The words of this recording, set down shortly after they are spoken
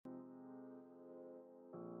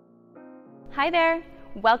Hi there,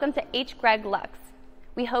 welcome to H. Greg Lux.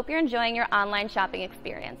 We hope you're enjoying your online shopping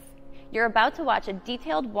experience. You're about to watch a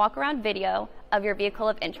detailed walk-around video of your vehicle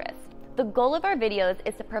of interest. The goal of our videos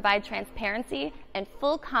is to provide transparency and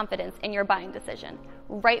full confidence in your buying decision,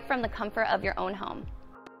 right from the comfort of your own home.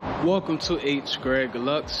 Welcome to H. Greg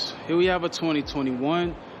Lux. Here we have a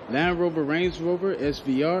 2021 Land Rover Range Rover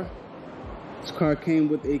SVR. This car came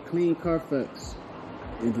with a clean Carfax.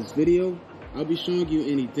 In this video, I'll be showing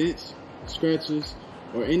you any dents, scratches,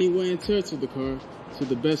 or any wear and tear to the car to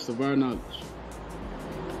the best of our knowledge.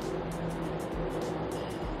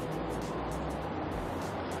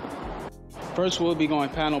 First, we'll be going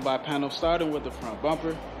panel by panel, starting with the front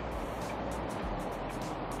bumper.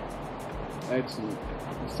 Excellent.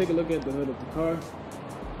 Let's take a look at the hood of the car.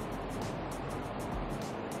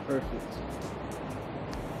 Perfect.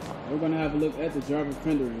 We're going to have a look at the driver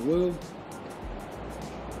fender and wheel.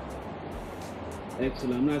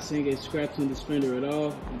 Excellent. I'm not seeing a scratch on this fender at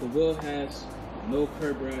all. The wheel has no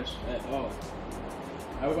curb rash at all.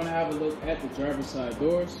 Now we're going to have a look at the driver's side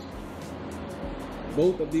doors.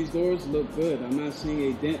 Both of these doors look good. I'm not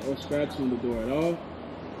seeing a dent or scratch on the door at all.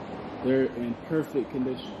 They're in perfect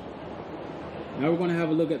condition. Now we're going to have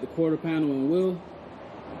a look at the quarter panel and wheel.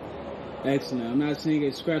 Excellent. I'm not seeing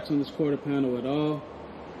a scratch on this quarter panel at all.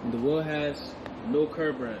 And the wheel has no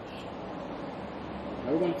curb rash.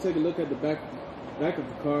 Now we're going to take a look at the back of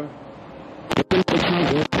the car.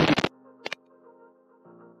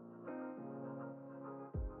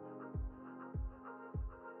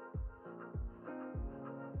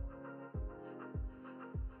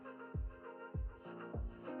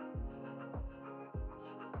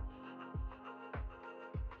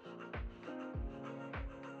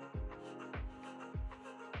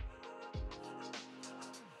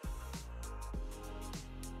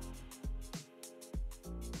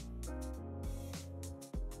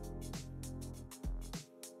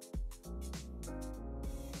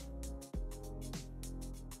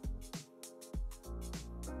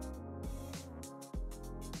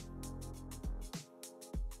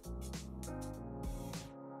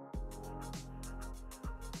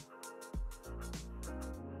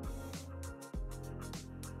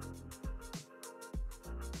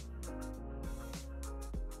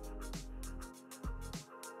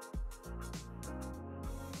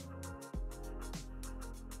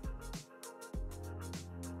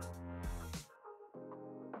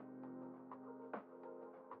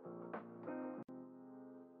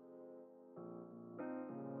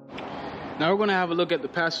 Now we're going to have a look at the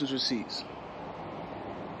passenger seats.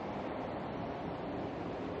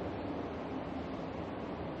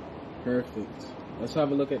 Perfect. Let's have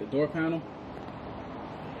a look at the door panel.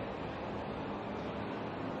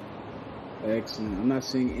 Excellent. I'm not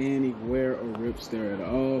seeing any wear or rips there at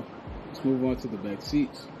all. Let's move on to the back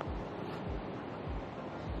seats.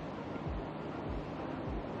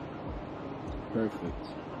 Perfect.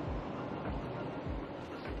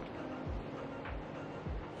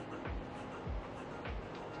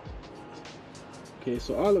 Okay,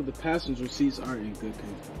 so all of the passenger seats are in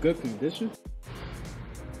good condition.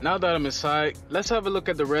 Now that I'm inside, let's have a look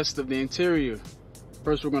at the rest of the interior.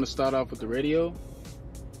 First, we're going to start off with the radio.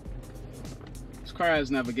 This car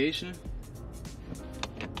has navigation.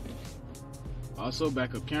 Also,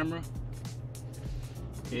 backup camera.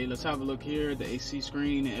 Okay, let's have a look here at the AC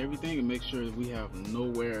screen and everything and make sure that we have no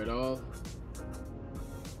wear at all.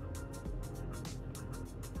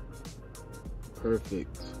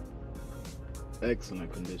 Perfect.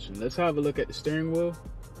 Excellent condition. Let's have a look at the steering wheel.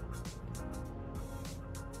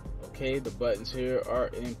 Okay, the buttons here are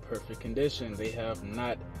in perfect condition. They have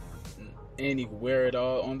not any wear at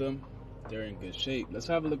all on them. They're in good shape. Let's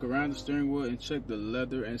have a look around the steering wheel and check the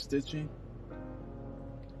leather and stitching.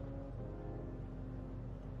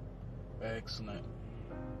 Excellent.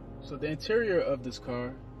 So the interior of this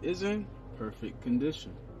car is in perfect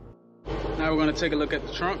condition. Now we're going to take a look at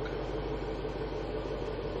the trunk.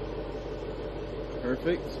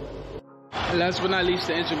 Perfect. And last but not least,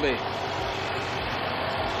 the engine bay.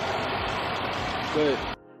 Good.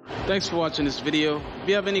 Thanks for watching this video. If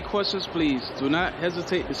you have any questions, please do not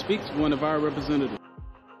hesitate to speak to one of our representatives.